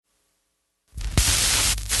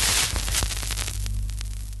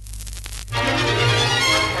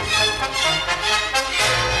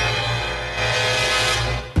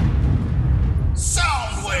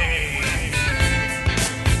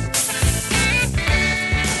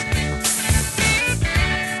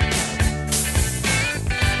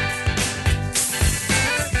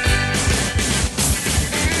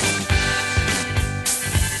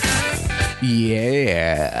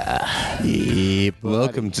Yeah.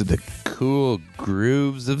 Welcome to the cool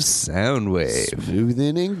grooves of Soundwave.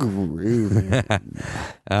 Smoothing and grooving.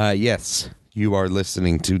 Yes, you are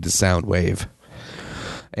listening to the Soundwave.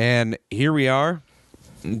 And here we are,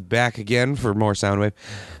 back again for more Soundwave.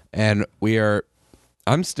 And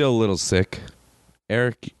I'm still a little sick.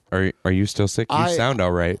 Eric, are you still sick? You sound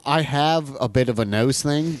all right. I have a bit of a nose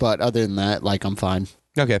thing, but other than that, I'm fine.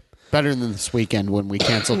 Okay. Better than this weekend when we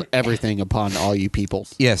canceled everything upon all you people.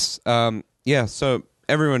 Yes. Yeah, so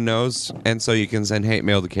everyone knows, and so you can send hate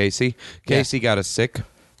mail to Casey. Casey got us sick.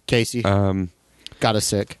 Casey got us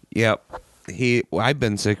sick. Yep. I've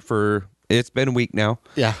been sick it's been a week now.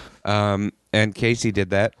 Yeah. And Casey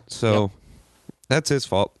did that, so that's his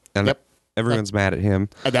fault. And everyone's mad at him.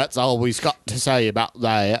 And that's all we've got to say about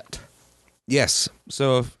that. Yes.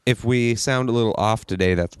 So if we sound a little off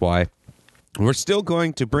today, that's why. We're still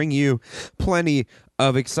going to bring you plenty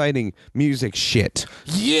of exciting music shit.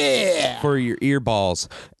 Yeah! For your earballs.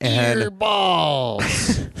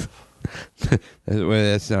 Earballs! Well,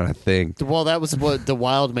 that's not a thing. Well, that was what the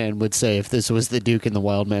Wild Man would say if this was the Duke and the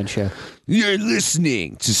Wild Man show. You're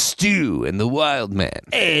listening to Stu and the Wild Man.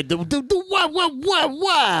 Hey, the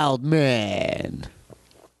Wild Man.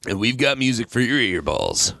 And we've got music for your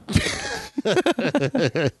earballs.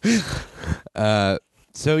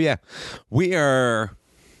 So, yeah, we are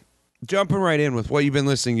jumping right in with what you've been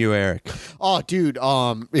listening to, Eric. Oh, dude,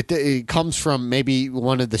 it comes from maybe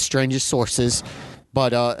one of the strangest sources,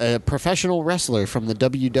 but a professional wrestler from the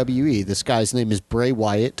WWE. This guy's name is Bray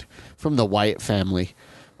Wyatt from the Wyatt family.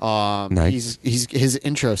 Nice. His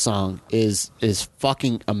intro song is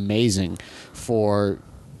fucking amazing for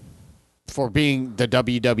being the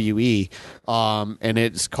WWE, and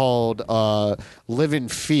it's called "Live in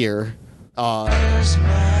Fear." No,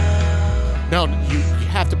 you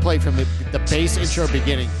have to play from the bass intro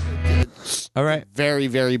beginning. All right. Very,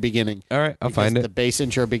 very beginning. All right, I'll find it. The bass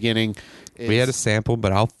intro beginning. We had a sample,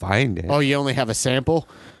 but I'll find it. Oh, you only have a sample?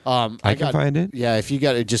 I can find it. Yeah, if you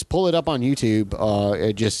got it, just pull it up on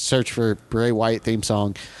YouTube. Just search for Bray Wyatt theme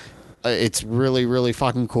song. It's really, really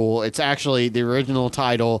fucking cool. It's actually the original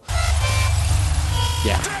title.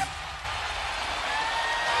 Yeah.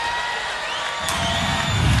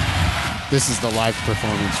 This is the live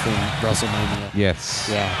performance from WrestleMania. Yes.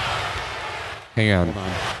 Yeah. Hang on. Hold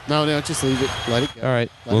on. No, just leave it. Let it go. All right.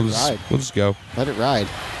 We'll just go. Let it ride.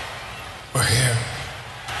 We're here.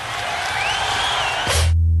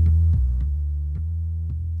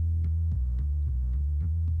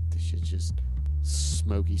 This shit's just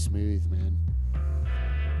smoky smooth, man.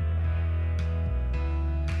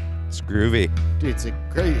 It's groovy. Dude, it's a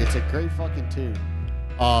great fucking tune.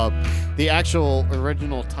 The actual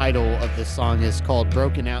original title of this song is called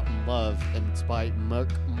 "Broken Out in Love," and it's by Mark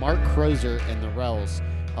Crozer and the Rells.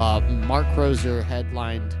 Mark Crozer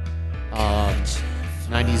headlined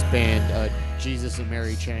 90s band Jesus and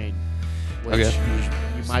Mary Chain, which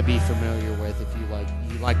you might be familiar with if you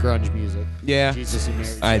like grunge music. Yeah. Jesus and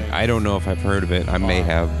Mary Chain. I don't know if I've heard of it. I may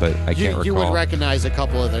have, but I can't recall. You would recognize a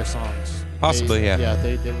couple of their songs. Possibly, yeah. Yeah,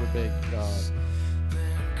 they were big.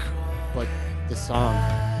 But the song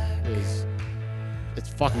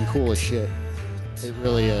it's fucking cool as shit. It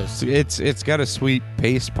really is. It's got a sweet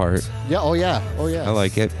bass part. Yeah. Oh yeah. I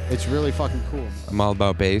like it. It's really fucking cool. I'm all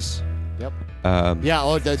about bass. Yep. Yeah.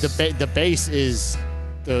 Oh, the bass is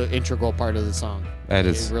the integral part of the song.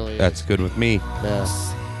 That's good with me. Yeah.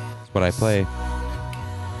 That's what I play.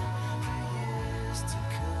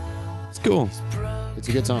 It's cool. It's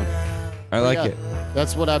a good song. I like it.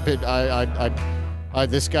 That's what I've been.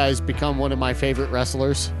 This guy's become one of my favorite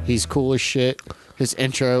wrestlers. He's cool as shit. His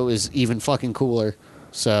intro is even fucking cooler.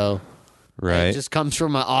 So, right. It just comes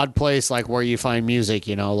from an odd place, like where you find music.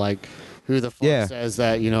 Like who the fuck says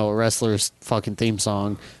that a wrestler's fucking theme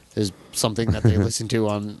song is something that they listen to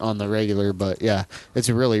on the regular? But yeah, it's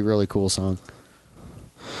a really, really cool song.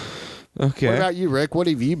 Okay. What about you, Rick? What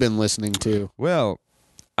have you been listening to? Well,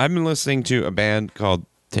 I've been listening to a band called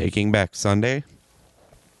Taking Back Sunday.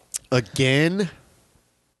 Again?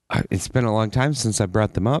 It's been a long time since I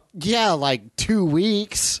brought them up. Yeah, like 2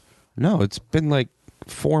 weeks. No, it's been like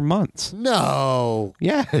 4 months. No.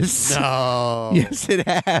 Yes. No. Yes, it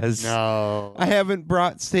has. No. I haven't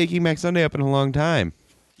brought Taking Back Sunday up in a long time.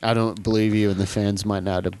 I don't believe you, and the fans might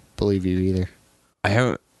not believe you either. I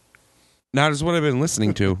haven't. Not as what I've been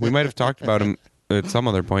listening to. We might have talked about them at some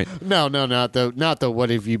other point. No, not the what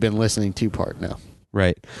have you been listening to part, no.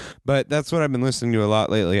 Right. But that's what I've been listening to a lot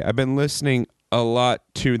lately. I've been listening a lot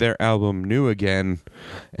to their album New Again,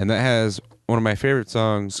 and that has one of my favorite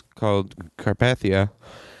songs called Carpathia,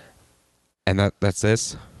 and that's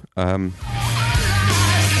this.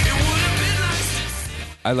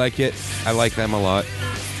 I like it. I like them a lot.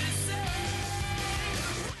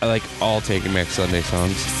 I like all Taking Back Sunday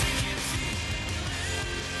songs.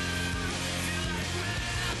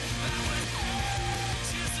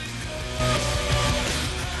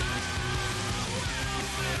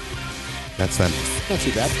 That's them. Not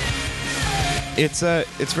too bad.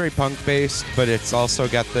 It's very punk based, but it's also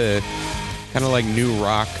got the kind of like new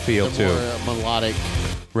rock feel The too. more melodic.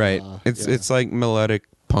 Right. yeah. It's like melodic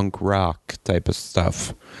punk rock type of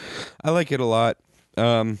stuff. I like it a lot.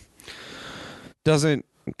 Doesn't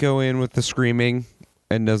go in with the screaming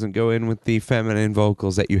and doesn't go in with the feminine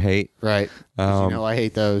vocals that you hate. Right. 'Cause I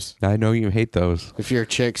hate those. I know you hate those. If you're a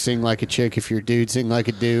chick, sing like a chick. If you're a dude, sing like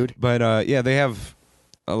a dude. But yeah, they have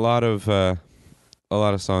a lot of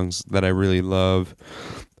songs that I really love.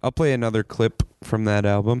 I'll play another clip from that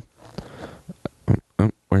album.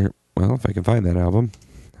 Well, if I can find that album.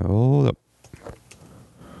 Hold up.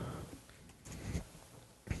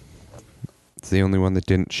 It's the only one that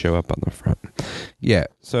didn't show up on the front. Yeah,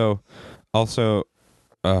 so also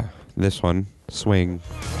this one, Swing.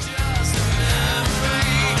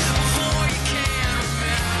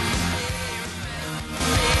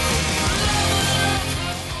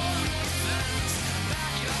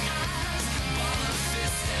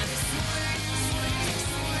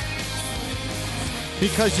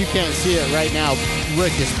 Because you can't see it right now,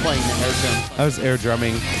 Rick is playing the air drum. I was air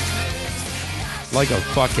drumming like a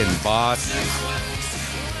fucking boss.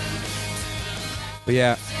 But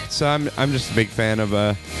yeah, so I'm just a big fan of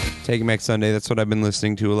Taking Back Sunday. That's what I've been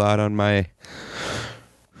listening to a lot on my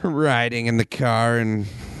riding in the car and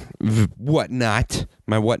whatnot.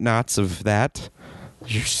 My whatnots of that.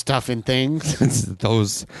 You're stuffing things. It's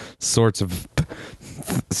those sorts of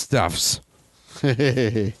stuffs.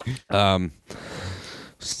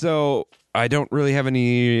 So I don't really have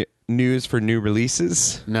any news for new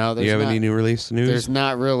releases. No, Do you have any new release news? There's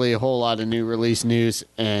not really a whole lot of new release news,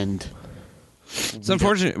 and It's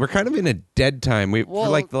unfortunate. We're kind of in a dead time. For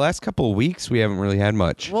Well- like the last couple of weeks, we haven't really had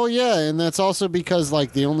much. well, yeah, and that's also because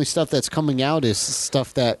like the only stuff that's coming out is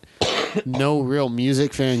stuff that no real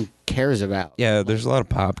music fan cares about. Yeah, there's a lot of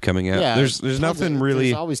pop coming out. Yeah, there's tons nothing of- really,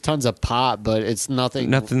 There's always tons of pop, but it's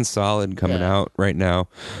nothing. nothing solid coming Yeah. out right now.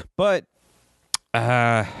 But,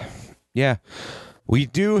 yeah, we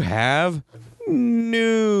do have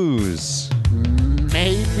news.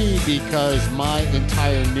 Maybe because my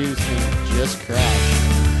entire news thing just crashed.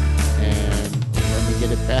 And let me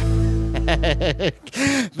get it back.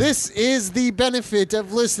 This is the benefit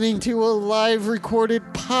of listening to a live recorded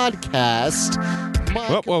podcast. My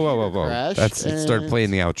Whoa! computer crashed, That's start and-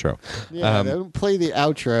 playing the outro. Yeah, don't play the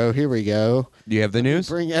outro. Here we go. Do you have the news?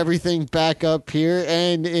 Bring everything back up here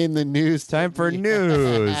and in the news. Time for we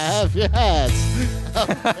news. have, yes.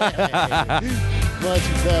 Okay.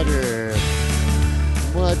 Much better.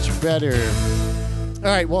 Much better. All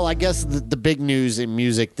right, well, I guess the big news in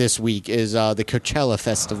music this week is the Coachella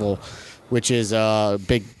Festival, which is a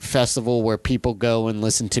big festival where people go and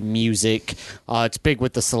listen to music. It's big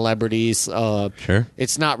with the celebrities. Sure.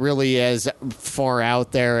 It's not really as far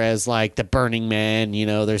out there as like the Burning Man. You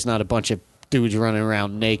know, there's not a bunch of dudes running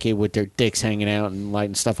around naked with their dicks hanging out and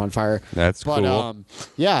lighting stuff on fire. That's But, cool.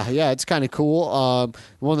 yeah, it's kind of cool.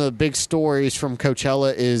 One of the big stories from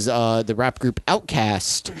Coachella is the rap group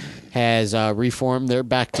Outkast has reformed. They're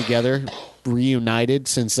back together, reunited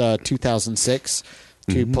since 2006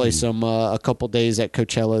 to play some a couple days at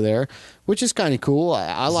Coachella there, which is kind of cool.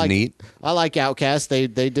 I like neat. I like Outkast. They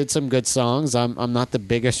did some good songs. I'm not the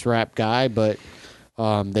biggest rap guy, but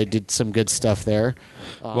they did some good stuff there.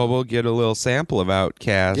 Well, we'll get a little sample of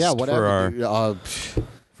Outkast Yeah, whatever.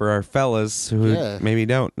 for our fellas who Yeah. maybe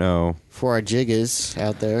don't know. For our jiggas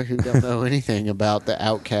out there who don't know anything about the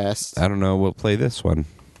Outkast. I don't know. We'll play this one.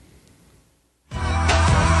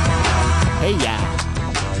 Hey, yeah.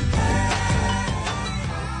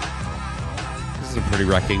 This is a pretty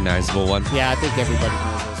recognizable one. Yeah, I think everybody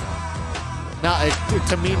knows this one. Now,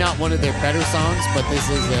 to me, not one of their better songs, but this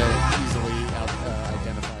is easily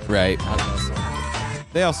identified. Right. Outkast song.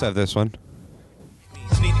 They also have this one.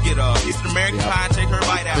 Need to get it's an American pie and take her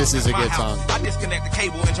bite out. This is a My good house. song. I disconnect the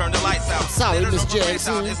cable and turn the lights out. Sorry, Let her Miss know my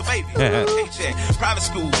Jackson. grandchild is a baby. Paycheck, private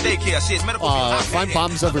school, daycare, shit, medical bills. Find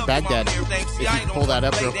Bombs Over Baghdad. If you pull that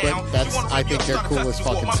up real quick, that's, I think, their coolest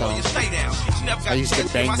fucking song. I used to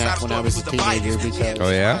bang that when I was a teenager because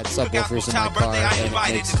Oh, yeah? I had subwoofers in my car and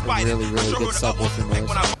it makes a really, really good subwoofer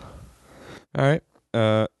noise. All right.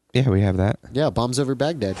 Yeah, we have that. Yeah, Bombs Over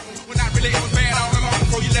Baghdad. When I really was bad all along,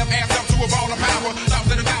 throw your left ass up to a ball of power.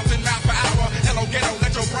 Lost in a thousand miles per hour. Hello, ghetto,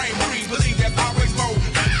 let your brain breathe. Believe there's always more.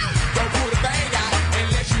 Don't pull the bang out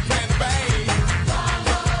unless you plan to bang.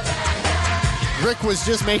 Rick was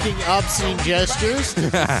just making obscene gestures to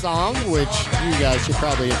the song, which you guys should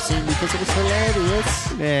probably have seen because it was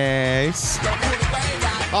hilarious. Nice.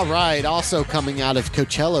 All right, also coming out of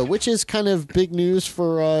Coachella, which is kind of big news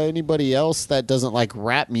for anybody else that doesn't like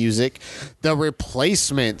rap music. The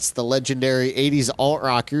Replacements, the legendary 80s alt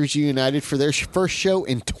rockers, united for their first show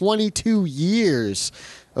in 22 years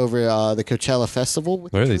over the Coachella Festival.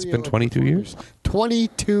 With Really? a It's trio been of 22 years?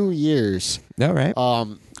 22 years. All right.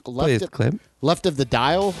 Play the clip. Left of the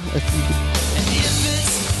Dial. If you could-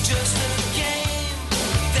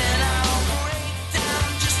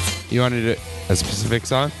 You wanted a specific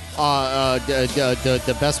song?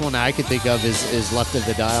 the best one I could think of is Left of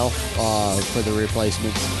the Dial for the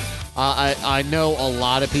Replacements. I know a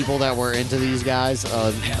lot of people that were into these guys.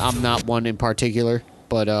 I'm not one in particular,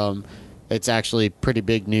 but it's actually pretty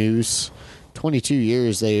big news. 22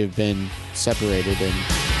 years they've been separated, and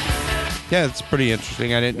Yeah, it's pretty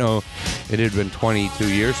interesting. I didn't know it had been 22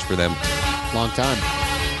 years for them. long time.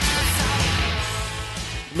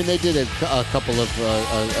 I mean, they did a couple of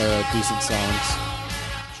decent songs.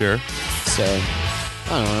 Sure. So,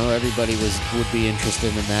 I don't know. Everybody would be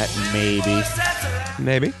interested in that.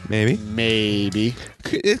 Maybe. Maybe.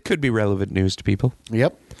 It could be relevant news to people.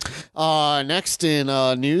 Yep. Next in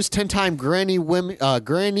news, 10-time Granny women.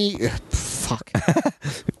 Fuck.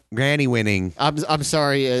 Granny winning. I'm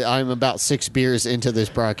sorry. I'm about 6 beers into this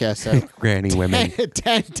broadcast. So. Granny women.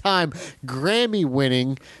 10-time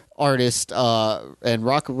Grammy-winning artist and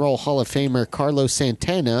Rock and Roll Hall of Famer Carlos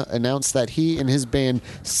Santana announced that he and his band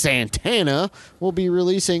Santana will be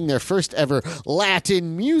releasing their first ever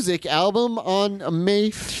Latin music album on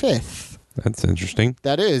May 5th. That's interesting.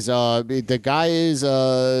 That is. The guy is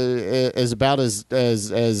about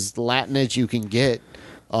as Latin as you can get,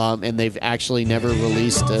 and they've actually never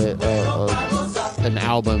released an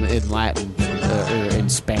album in Latin or in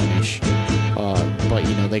Spanish. But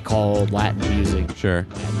they call Latin music, Sure.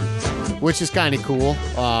 which is kind of cool.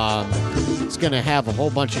 It's going to have a whole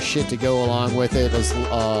bunch of shit to go along with it,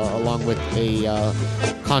 along with a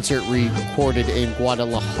concert recorded in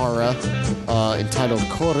Guadalajara entitled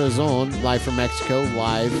Corazon, live from Mexico,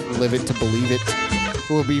 Live It to Believe It.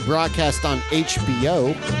 Will be broadcast on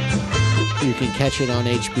HBO. You can catch it on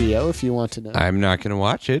HBO if you want to know. I'm not going to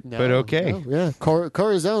watch it, but okay. No, yeah.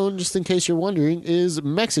 Corazon, just in case you're wondering, is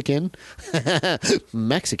Mexican.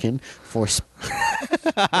 Mexican for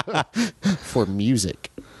for music.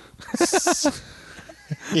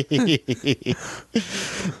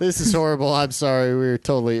 This is horrible. I'm sorry. We were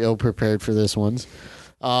totally ill-prepared for this one.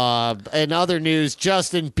 In other news,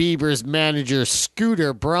 Justin Bieber's manager,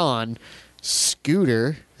 Scooter Braun,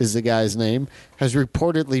 Scooter is the guy's name, has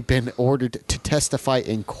reportedly been ordered to testify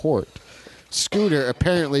in court. Scooter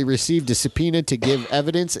apparently received a subpoena to give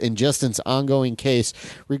evidence in Justin's ongoing case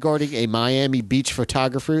regarding a Miami Beach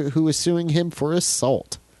photographer who is suing him for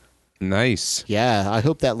assault. Nice. Yeah, I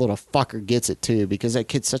hope that little fucker gets it too, because that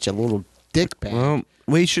kid's such a little dickbag. Well,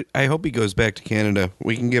 we should. I hope he goes back to Canada.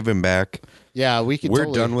 We can give him back. Yeah, we can. We're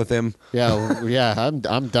totally, done with him. Yeah.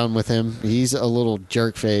 I'm done with him. He's a little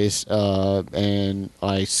jerk face, and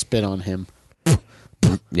I spit on him.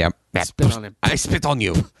 Yep. Spit on him. I spit on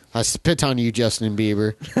you. I spit on you, Justin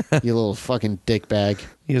Bieber. You little fucking dickbag.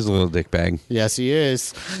 He is a little dick bag. Yes, he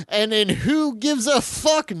is. And in Who Gives a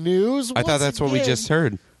Fuck news, I thought that's what we just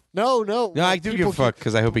heard. No. No, I do give a fuck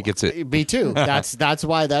because I hope he gets it. Me too. That's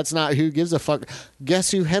why that's not Who Gives a Fuck.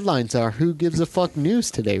 Guess who headlines are Who Gives a Fuck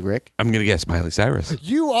news today, Rick? I'm gonna guess Miley Cyrus.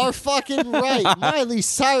 You are fucking right. Miley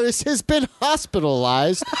Cyrus has been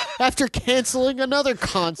hospitalized after canceling another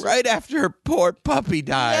concert. Right after her poor puppy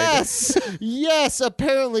died. Yes.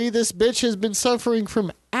 Apparently, this bitch has been suffering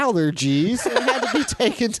from allergies and had to be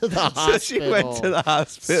taken to the hospital. So she went to the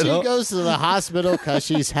hospital. She goes to the hospital because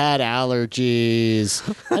she's had allergies.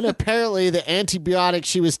 And apparently the antibiotic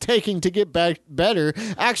she was taking to get better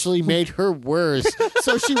actually made her worse.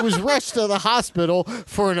 So she was rushed to the hospital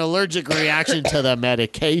for an allergic reaction to the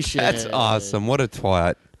medication. That's awesome. What a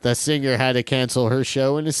twat. The singer had to cancel her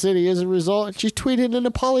show in the city as a result, and she tweeted an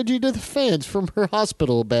apology to the fans from her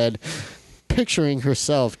hospital bed, picturing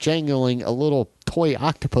herself jangling a little toy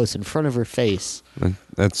octopus in front of her face.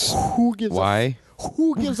 That's Who gives why.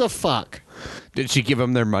 Who gives a fuck? Did she give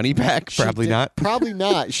them their money back? She Probably did- not. Probably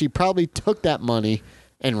not. She probably took that money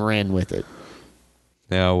and ran with it.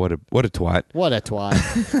 No, what a twat. What a twat.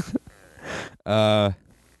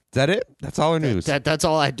 Is that it? That's all our news. That's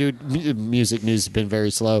all I do. Music news has been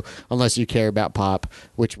very slow, unless you care about pop,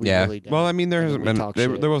 which we yeah. really don't. Well, I mean, there And hasn't we been. talk There,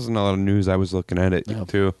 shit. there wasn't a lot of news. I was looking at it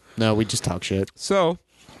too. No, we just talk shit. So,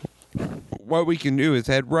 what we can do is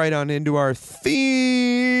head right on into our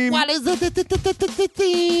theme. What is the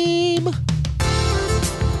theme?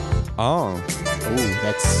 Oh, Oh,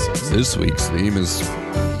 that's this week's theme is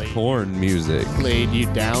porn music. laying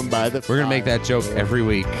you down by the We're gonna make that joke every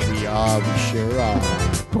week. We are, we sure are.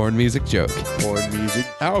 Porn music joke. Porn music.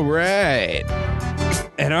 All right.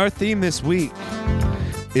 And our theme this week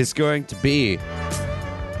is going to be.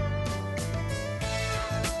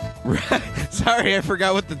 Sorry, I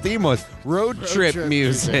forgot what the theme was. Road trip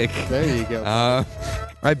music. There you go.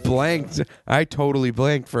 I blanked. I totally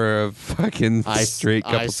blanked for a fucking straight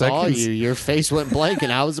couple I saw seconds. you. Your face went blank,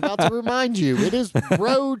 and I was about to remind you. It is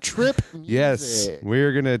road trip music. Yes,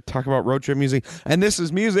 we're going to talk about road trip music. And this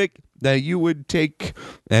is music that you would take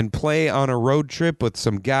and play on a road trip with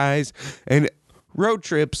some guys. And road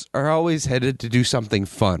trips are always headed to do something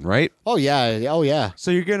fun, right? Oh, yeah. Oh, yeah.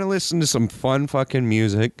 So you're going to listen to some fun fucking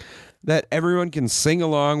music that everyone can sing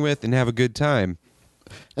along with and have a good time.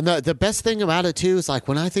 And the best thing about it, too, is like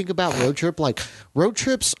when I think about road trip, like road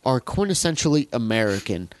trips are quintessentially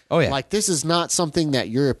American. Oh, yeah. Like this is not something that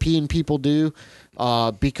European people do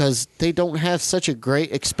because they don't have such a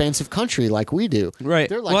great, expansive country like we do. Right.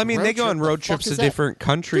 They're like, Well, I mean, they go on trip, road the trips fuck to is that? different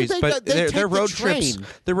countries, Dude, but they take their the road trips, train.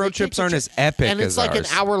 their road They trips take aren't the as train. epic and it's as like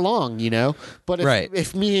ours. an hour long, you know. But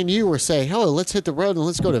if me and you were say, "Hello, let's hit the road and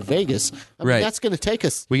let's go to Vegas," I mean, Right. that's going to take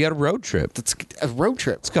us We got a road trip. it's a road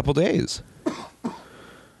trip It's a couple days.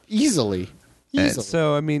 easily. And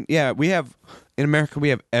so, I mean, yeah, we have, in America, we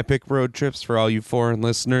have epic road trips. For all you foreign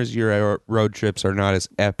listeners, your road trips are not as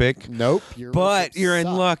epic. Nope. Your road But trips you're in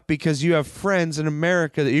suck. luck because you have friends in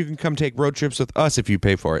America that you can come take road trips with us if you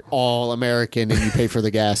pay for it. All American, and you pay for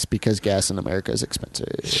the gas because gas in America is expensive.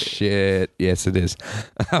 Shit. Yes, it is.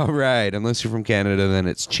 All right. Unless you're from Canada, then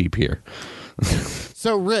it's cheap here.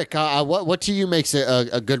 So, Rick, what to you makes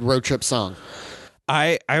a good road trip song?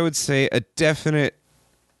 I would say a definite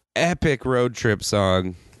epic road trip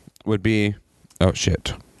song would be. Oh,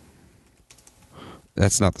 shit.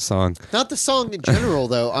 That's not the song. Not the song in general,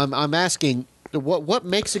 though. I'm asking what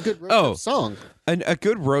makes a good road trip song? A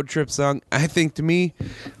good road trip song, I think, to me,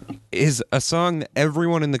 is a song that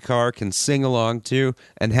everyone in the car can sing along to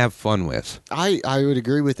and have fun with. I would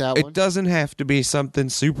agree with that one. It doesn't have to be something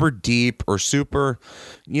super deep or super,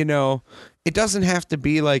 it doesn't have to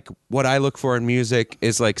be like what I look for in music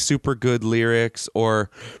is like super good lyrics or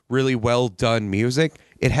really well done music.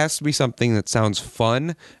 It has to be something that sounds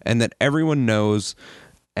fun and that everyone knows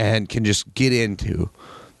and can just get into.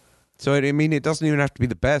 So, I mean, it doesn't even have to be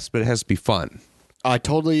the best, but it has to be fun. I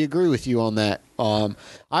totally agree with you on that. I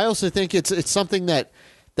also think it's something that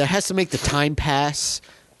has to make the time pass.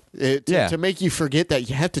 To make you forget that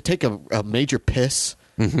you have to take a major piss.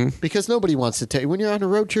 Mm-hmm. Because nobody wants to take. When you're on a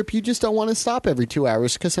road trip, you just don't want to stop every 2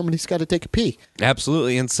 hours because somebody's got to take a pee.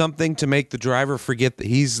 Absolutely. And something to make the driver forget that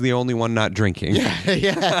he's the only one not drinking.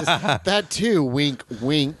 Yes, that too. Wink,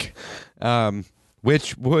 wink.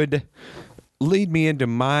 Which would lead me into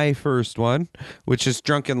my first one, which is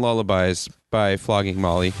Drunken Lullabies by Flogging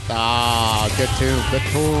Molly. Ah, good tune, good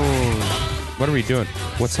tune. What are we doing?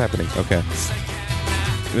 What's happening? Okay.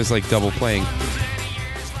 It was like double playing.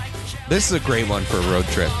 This is a great one for a road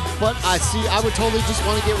trip. But I would totally just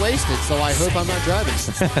want to get wasted, so I hope I'm not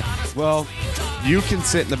driving. Well, you can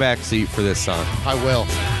sit in the back seat for this song. I will,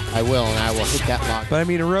 and I will hit that lock. But I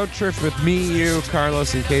mean, a road trip with me, you,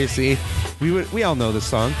 Carlos, and Casey, we all know this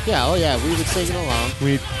song. Yeah, oh yeah, we would sing it along.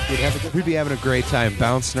 We'd have a good We'd be having a great time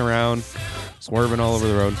bouncing around, swerving all over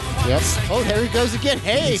the road. Yep. Oh, there he goes again.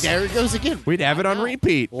 Hey, there he goes again. We'd have it on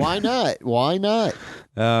repeat. Why not? Why not?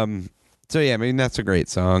 So yeah, I mean, that's a great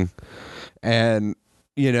song. And,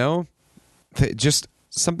 just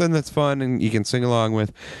something that's fun and you can sing along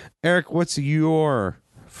with. Eric, what's your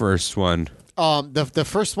first one? The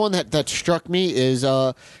first one that struck me is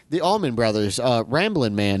the Allman Brothers,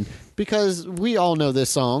 "Ramblin' Man," because we all know this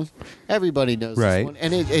song. Everybody knows Right. this one,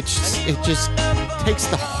 and it just takes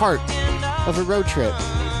the heart of a road trip,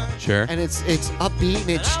 Sure. and it's upbeat and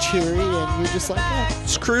it's cheery, and you're just like, oh,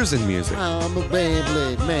 It's cruising music. I'm a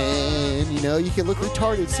rambling man. You can look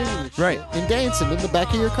retarded singing this Right. shit and dancing in the back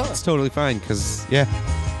of your car. It's totally fine because, yeah,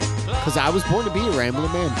 Because I was born to be a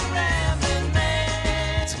rambling man.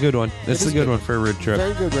 it's a good one. It's It a is good good. one for a road trip.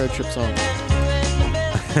 Very good road trip song.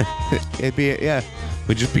 It'd be, yeah,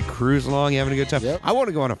 we'd just be cruising along, having a good time. Yep. I want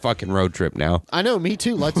to go on a fucking road trip now. I know, me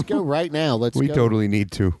too. Let's go right now. Let's We go. totally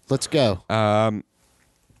need to. Let's go. I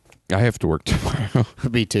have to work tomorrow,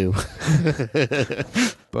 Me too.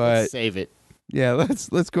 but Save it. yeah,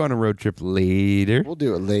 let's go on a road trip later. We'll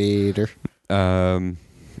do it later.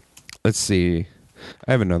 Let's see.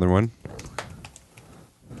 I have another one.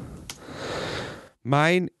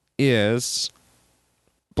 Mine is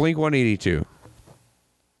Blink-182.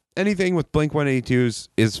 Anything with Blink-182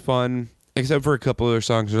 is fun except for a couple of their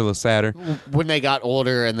songs are a little sadder. When they got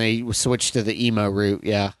older and they switched to the emo route,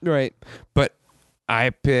 yeah. Right. But I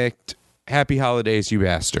picked Happy Holidays, You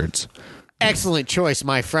Bastards. Excellent choice,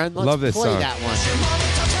 my friend. Let's Love this play song. that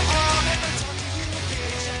one.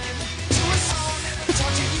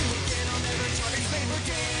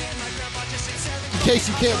 In case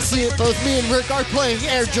you can't see it, both me and Rick are playing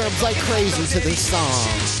air drums like crazy to this song.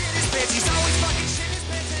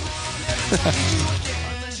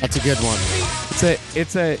 That's a good one.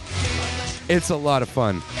 It's a lot of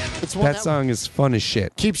fun. It's one That song is fun as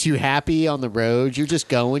shit. keeps you happy on the road. You're just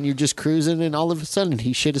going, you're just cruising, and all of a sudden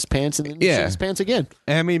he shit his pants and then he Yeah. shit his pants again.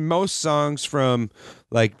 I mean, most songs from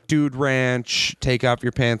like Dude Ranch, Take Off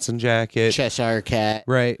Your Pants and Jacket, Cheshire Cat.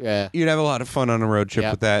 right? Yeah. You'd have a lot of fun on a road trip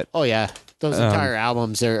Yeah. with that. Oh yeah, those entire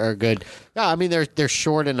albums are good. Yeah, I mean they're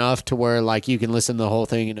short enough to where like you can listen to the whole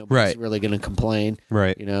thing and nobody's Right. really going to complain.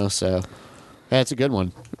 Right. You know, so that's a good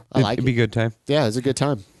one. I like It'd it. be a good time. Yeah, it's a good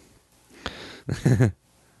time.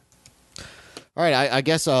 All right, I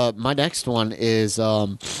guess my next one is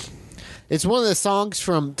it's one of the songs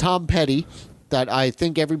from Tom Petty that I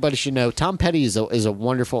think everybody should know. Tom Petty is a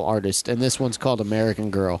wonderful artist, and this one's called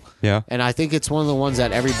American Girl. Yeah. And I think it's one of the ones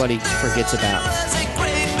that everybody forgets about.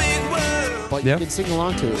 But Yeah. you can sing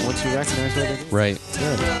along to it once you recognize what it is. Right.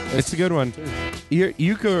 Yeah. It's a good one.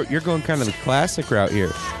 You're going kind of the classic route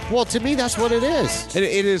here. Well, to me, that's what it is. It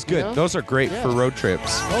is good. You know? Those are great Yeah. for road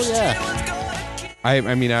trips. Oh, yeah. I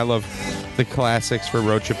mean, I love the classics for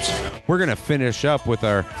road trips. We're gonna finish up with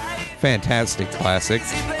our fantastic classic,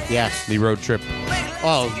 Yes. the road trip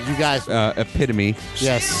Oh, you guys. epitome.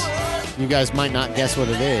 Yes. You guys might not guess what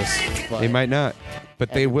it is. But They might not,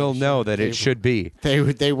 but they will know that it should be.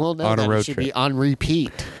 They will know On a that road it should be trip. on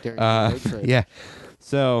repeat during the road trip. Yeah.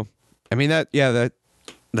 So, I mean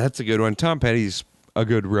that's a good one. Tom Petty's a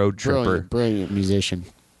good road tripper. Brilliant musician.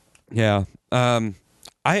 Yeah. I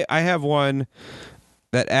have one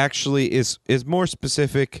that actually is more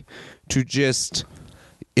specific to just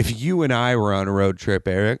if you and I were on a road trip,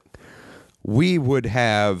 Eric, we would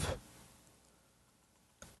have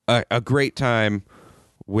a great time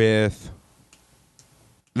with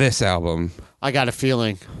this album. I got a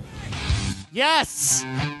feeling. Yes!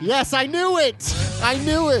 Yes, I knew it! I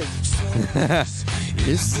knew it!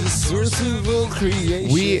 It's the source of all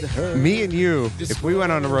creation. Me and you, if we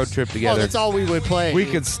went on a road trip Oh, together, that's all we would play. we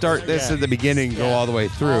could start this Yeah. at the beginning, go Yeah. all the way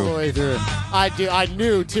through. All the way through. I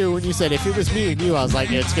knew, too, when you said if it was me and you, I was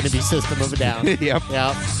like, it's going to be System of a Down. Yep.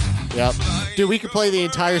 Yep. Dude, we could play the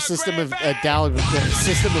entire System of a Down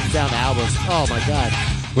album. Oh, my God.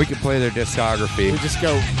 We could play their discography. We just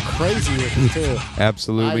go crazy with it, too. I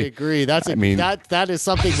Absolutely. agree. That is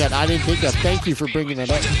something that I didn't think of. Thank you for bringing that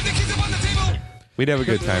up. We'd have a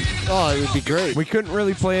good time. Oh, it would be great. We couldn't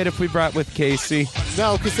really play it if we brought with Casey.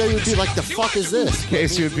 No, because they would be like, the fuck is this?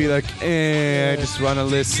 Casey would be like, I just want to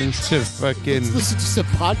listen to fucking... This is just a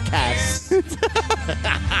podcast.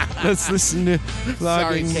 Let's listen to Sorry,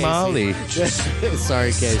 Flogging Casey. Molly.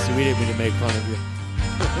 Sorry, Casey. We didn't mean to make fun of you.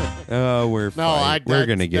 Oh, we're We're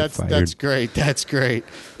going to get fired. That's great. That's great.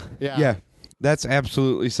 Yeah, that's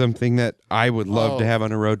absolutely something that I would love to have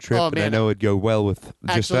on a road trip, Oh, and I man. know it'd go well with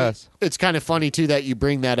just Actually, us. It's kind of funny too that you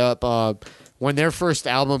bring that up. When their first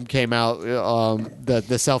album came out,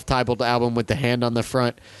 the self-titled album with the hand on the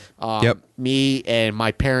front. Yep. Me and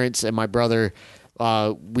my parents and my brother,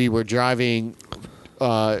 we were driving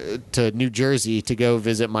to New Jersey to go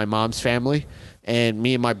visit my mom's family. And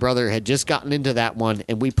me and my brother had just gotten into that one,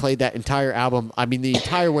 and we played that entire album. I mean, the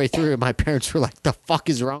entire way through, and my parents were like, "The fuck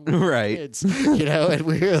is wrong with Right. kids?" You know, and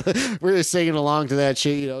we were singing along to that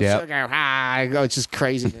shit. You know, Yep. sugar high, it's just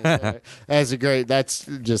crazy. That's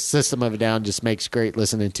just System of a Down. Just makes great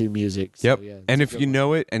listening to music. So, Yep. yeah, it's And a if good you one.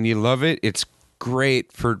 know it and you love it, it's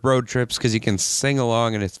great for road trips because you can sing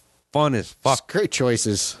along and it's fun as fuck. Great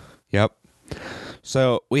choices. Yep.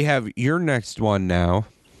 So we have your next one now.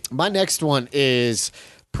 My next one is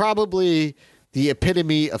probably the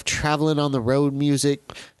epitome of traveling on the road music.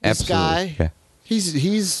 This Absolutely. guy, Yeah.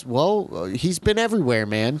 he's been everywhere,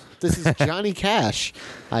 man. This is Johnny Cash.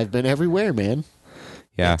 I've been everywhere, man.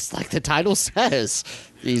 Yeah. It's like the title says.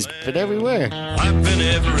 He's been everywhere. I've been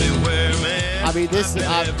everywhere, man. I mean, this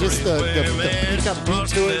just the pickup beat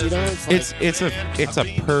to it. You know, it's like, It's a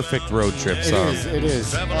perfect road trip song. It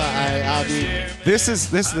is. I mean, This is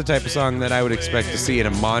the type of song that I would expect to see in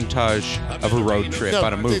a montage of a road trip no,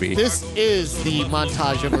 on a movie. This is the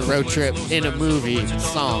montage of a road trip in a movie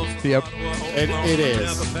song. Yep. It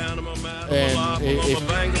is. And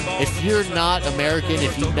if you're not American,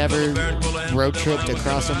 if you've never road tripped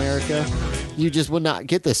across America, you just would not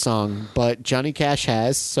get this song. But Johnny Cash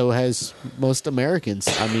has, so has most Americans.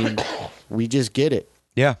 I mean, We just get it.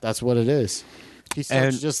 Yeah. That's what it is. He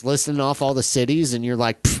starts And- just listing off all the cities, and you're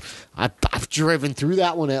like, "Pff, I've driven through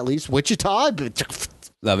that one at least. Wichita,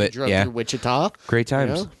 Love it. drove Yeah. through Wichita. Great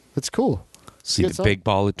times. It's cool. See Good the song. big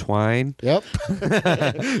ball of twine. Yep.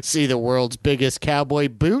 See the world's biggest cowboy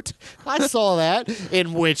boot? I saw that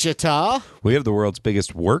in Wichita. We have the world's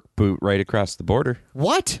biggest work boot right across the border.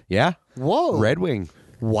 What? Yeah. Whoa. Red Wing.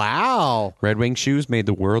 Wow. Red Wing shoes made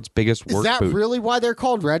the world's biggest Is work that boot. really why they're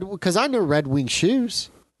called Red? Because I know Red Wing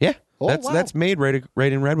shoes. Yeah. Oh, wow. That's made right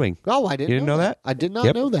in Red Wing. Oh, I didn't. You didn't know that? I did not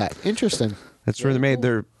Yep. know that. Interesting. That's where they're made.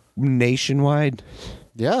 They're nationwide,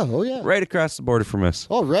 Yeah. Oh, yeah. right across the border from us.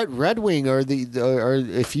 Oh, Red Wing or or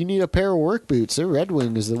if you need a pair of work boots, Red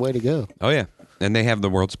Wing is the way to go. Oh yeah, and they have the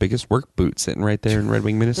world's biggest work boot sitting right there in Red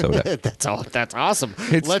Wing, Minnesota. That's all. That's awesome.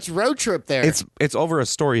 It's- Let's road trip there. it's over a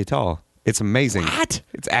story tall. It's amazing. What?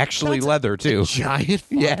 It's actually That's leather too. giant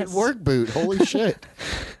fucking Yes. work boot. Holy shit.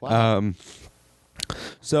 Wow.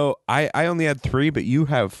 So I only had 3, but you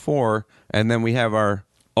have 4, and then we have our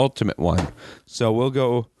ultimate one. So we'll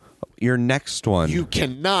go your next one. You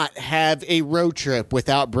cannot have a road trip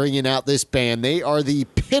without bringing out this band. They are the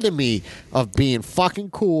epitome of being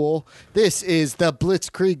fucking cool. This is the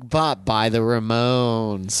Blitzkrieg Bop by the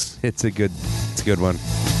Ramones. It's a good one.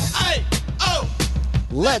 Hey, oh,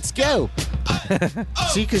 Let's go.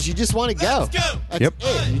 See, because you just want to go. let's go. That's Yep.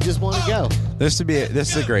 it. You just want to go. This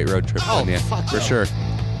is a great road trip Oh, one, yeah, fuck for yeah. sure.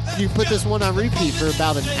 You put this one on repeat for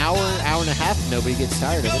about an hour and a half, and nobody gets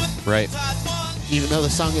tired of it. Right. Even though the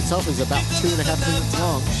song itself is about 2.5 minutes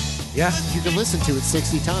long, Yeah. you can listen to it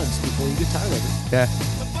 60 times before you get tired of it. Yeah.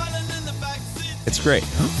 It's great.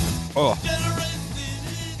 Oh.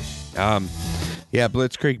 Yeah,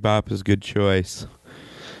 Blitzkrieg Bop is a good choice.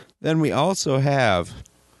 Then we also have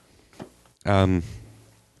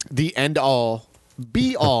The end all,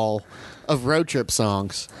 be all of road trip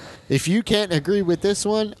songs. If you can't agree with this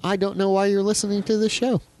one, I don't know why you're listening to this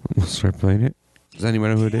show. we'll start playing it. Does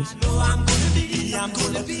anyone know who it is?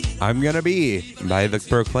 I'm Gonna Be by the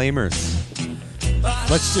Proclaimers.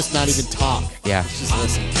 Let's just not even talk. Yeah. Just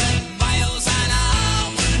listen.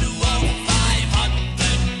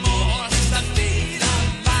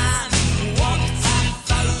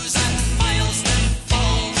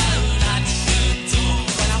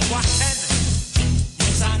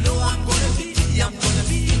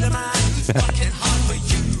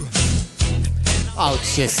 Oh,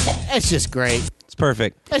 it's just great. It's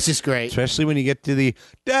perfect. It's just great. Especially when you get to the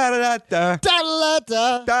da da da da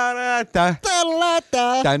Da-da-da-da, da da da.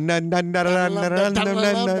 da-da-da-da. Dun, dun, dun, dun, dun, dun, dun, dun,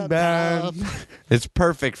 dun, dun, dun. It's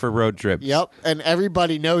perfect for road trips. Yep, and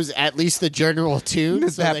everybody knows at least the general tune.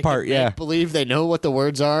 So That they part, can yeah. believe they know what the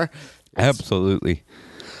words are. Absolutely.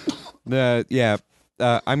 I'm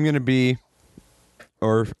Gonna Be,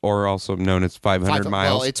 or also known as 500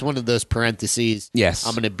 miles. Well, it's one of those parentheses. Yes.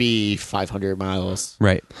 I'm going to be 500 miles.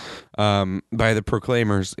 Right. By the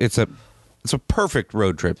Proclaimers. It's a perfect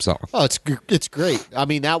road trip song. Oh, it's great. I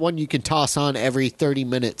mean, that one you can toss on every 30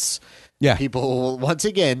 minutes. Yeah. People will, once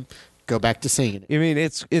again, go back to singing it. I mean,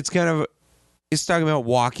 it's kind of, it's talking about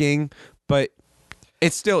walking, but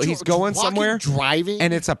it's still, he's going Walking, somewhere, driving.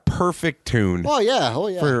 and it's a perfect tune Oh, yeah. Oh,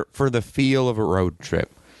 yeah. for the feel of a road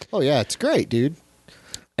trip. Oh, yeah. It's great, dude.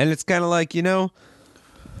 And it's kind of like, even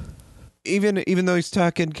though he's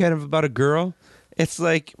talking kind of about a girl, it's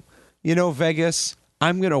like, Vegas,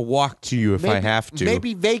 I'm going to walk to you if I have to.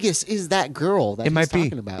 Maybe Vegas is that girl that It he's might be.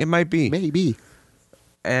 talking about. It might be. Maybe.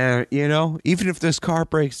 And, even if this car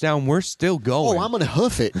breaks down, we're still going. Oh, I'm going to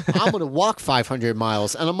hoof it. I'm going to walk 500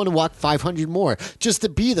 miles, and I'm going to walk 500 more just to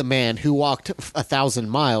be the man who walked 1,000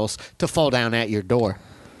 miles to fall down at your door,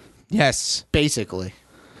 Yes. basically.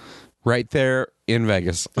 Right there in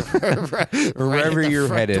Vegas. Right wherever at the you're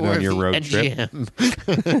front headed door on of your the road trip.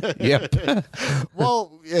 MGM. Yep.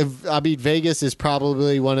 Well, Vegas is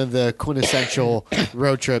probably one of the quintessential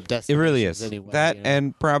road trip It destinations. really is. Anyway, That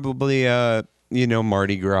and probably,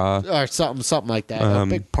 Mardi Gras. or something like that. A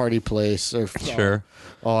big party place, or Sure.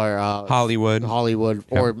 or Hollywood.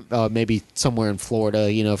 or maybe somewhere in Florida.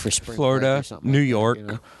 For spring break Florida, or something New like that,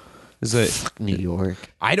 York. Is it? New York.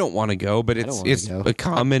 I don't want to go, but don't it's wanna go. a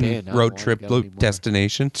common Man, I don't road wanna trip go anymore.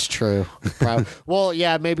 destination. It's true. Well,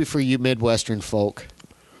 yeah, maybe for you Midwestern folk.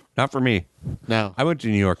 Not for me. No, I went to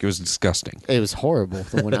New York. It was disgusting. it was horrible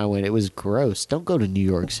when I went. It was gross. Don't go to New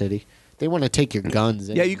York City. They want to take your guns.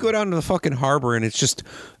 Yeah, you go down to the fucking harbor and it's just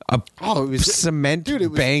a Oh, it was- cement dude, it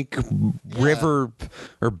was- bank, river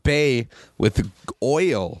or bay with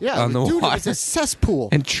oil Yeah, on the dude, water. it was a cesspool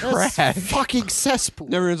And It was trash. fucking cesspool.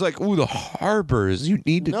 And everyone's like, "Ooh, the harbors! You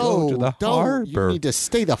need to go to the don't. harbor. You need to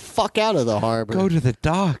stay the fuck out of the harbor. Go to the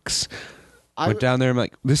docks." Went down there. I'm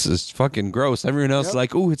like, this is fucking gross. Everyone else is Yep.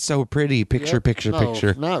 like, oh, it's so pretty. Picture, Yep. picture, No,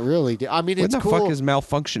 picture. Not really. I mean, What it's the cool. fuck is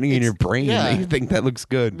malfunctioning in your brain yeah. that you think that looks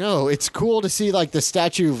good? No, it's cool to see like the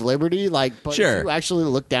Statue of Liberty, like, but Sure. if you actually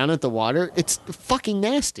look down at the water, it's fucking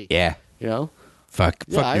nasty. Yeah. You know? Fuck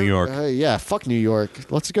Yeah, New York. Yeah, fuck New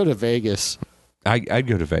York. Let's go to Vegas. I'd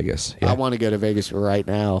go to Vegas. Yeah. I want to go to Vegas right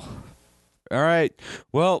now. All right.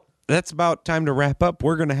 Well, that's about time to wrap up.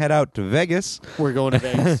 We're going to head out to Vegas. We're going to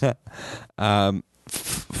Vegas.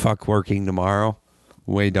 Fuck working tomorrow.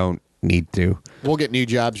 We don't need to. We'll get new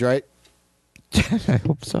jobs, right? I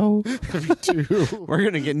hope so. Me too. We're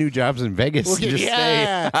going to get new jobs in Vegas. We'll get, Just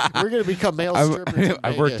yeah, we're gonna become male strippers. In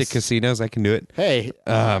I've worked at Vegas. casinos. I can do it. Hey,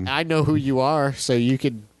 I know who you are, so you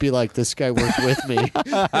could be like, this guy worked with me.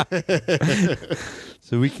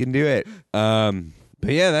 So we can do it.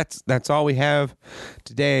 But yeah, that's all we have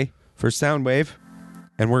today for Soundwave.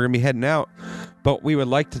 And we're going to be heading out. But we would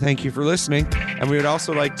like to thank you for listening. And we would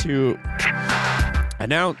also like to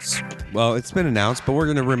announce, well, it's been announced, but we're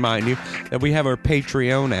going to remind you that we have our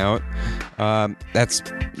Patreon out. That's,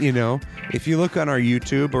 if you look on our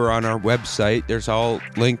YouTube or on our website, there's all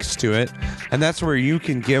links to it. And that's where you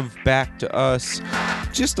can give back to us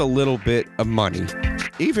just a little bit of money.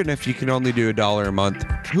 Even if you can only do $1 a month,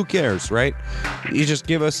 who cares, right? You just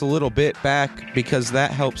give us a little bit back because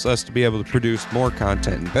that helps us to be able to produce more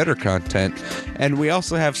content and better content. And we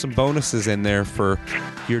also have some bonuses in there for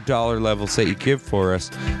your dollar levels that you give for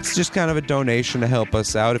us. It's just kind of a donation to help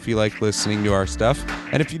us out if you like listening to our stuff.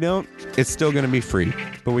 And if you don't, it's still going to be free.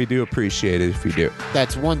 But we do appreciate it if you do.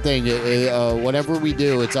 That's one thing. Whatever we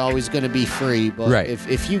do, it's always going to be free. But Right.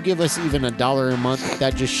 if you give us even $1 a month,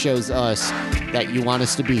 that just shows us that you want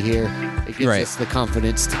us to be here. It gives Right. us the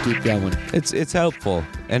confidence to keep going. It's helpful.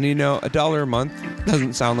 And $1 a month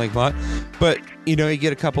doesn't sound like a lot, but you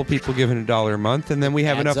get a couple people giving $1 a month, and then we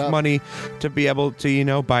have Adds enough up. money to be able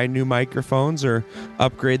to buy new microphones or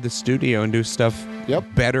upgrade the studio and do stuff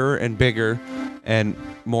Yep. better and bigger and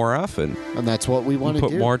more often. And that's what we want to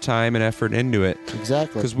Put do. more time and effort into it.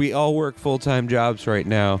 Exactly. Because we all work full-time jobs right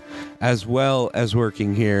now, as well as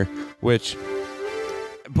working here, which,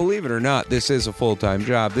 believe it or not, this is a full-time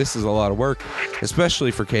job. This is a lot of work,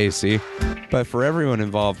 especially for Casey. But for everyone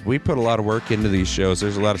involved, we put a lot of work into these shows.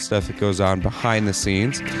 There's a lot of stuff that goes on behind the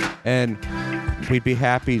scenes. And we'd be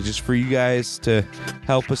happy just for you guys to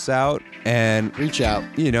help us out and, Reach out.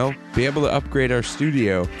 be able to upgrade our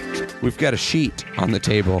studio. We've got a sheet on the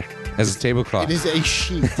table as a tablecloth. It is a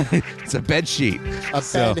sheet. It's a bed sheet. A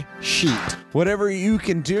So, bed sheet. whatever you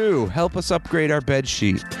can do, help us upgrade our bed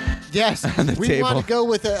sheet. Yes. the We table. want to go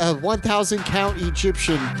with a 1,000 count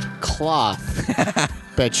Egyptian cloth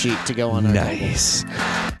bed sheet to go on our table. Nice.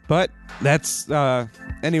 But that's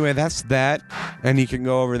anyway, that's that. And you can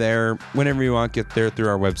go over there whenever you want, get there through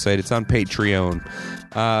our website. It's on Patreon.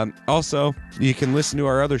 Also, you can listen to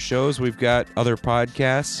our other shows. We've got other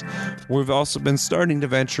podcasts. We've also been starting to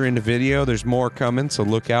venture into video. There's more coming, so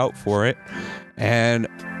look out for it. And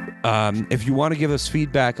if you want to give us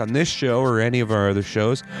feedback on this show or any of our other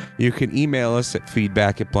shows, you can email us at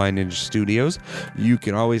feedback@Blind Ninja Studios. You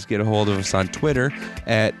can always get a hold of us on Twitter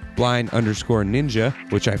at blind_ninja,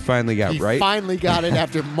 which I finally got He right. finally got it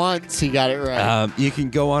after months. He got it right. You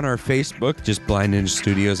can go on our Facebook, just Blind Ninja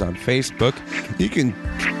Studios on Facebook. You can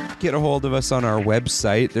get a hold of us on our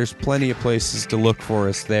website. There's plenty of places to look for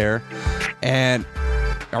us there. And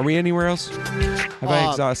are we anywhere else? Have I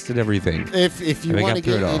exhausted everything? If you Have I want got to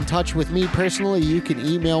through get it all? in touch with me personally, you can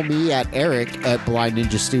email me at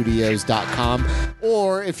eric@blindninjastudios.com.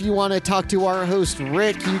 Or if you want to talk to our host,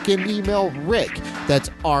 Rick, you can email Rick. That's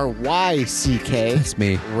RYCK. It's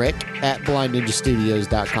me. Rick at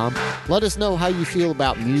blindninjastudios.com. Let us know how you feel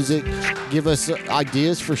about music. Give us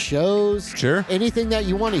ideas for shows. Sure. Anything that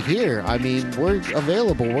you want to hear. I mean, we're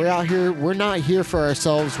available. We're out here. We're not here for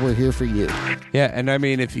ourselves. We're here for you. Yeah, and I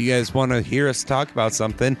mean, if you guys want to hear us talk about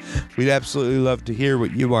something, we'd absolutely love to hear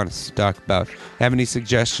what you want us to talk about. Have any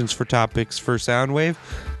suggestions for topics for Soundwave?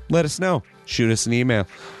 Let us know. Shoot us an email.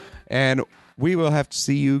 And we will have to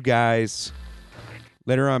see you guys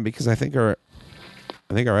later on because I think our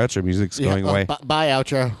outro music's going away. Bye,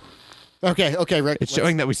 outro. Okay, Rick. It's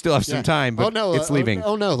showing that we still have some Yeah. time, but it's leaving.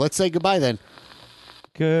 Oh, no. Let's say goodbye then.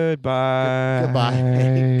 Goodbye.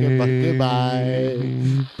 Goodbye. Goodbye.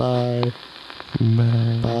 Bye. Bye.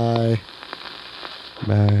 Bye.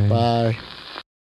 Bye. Bye.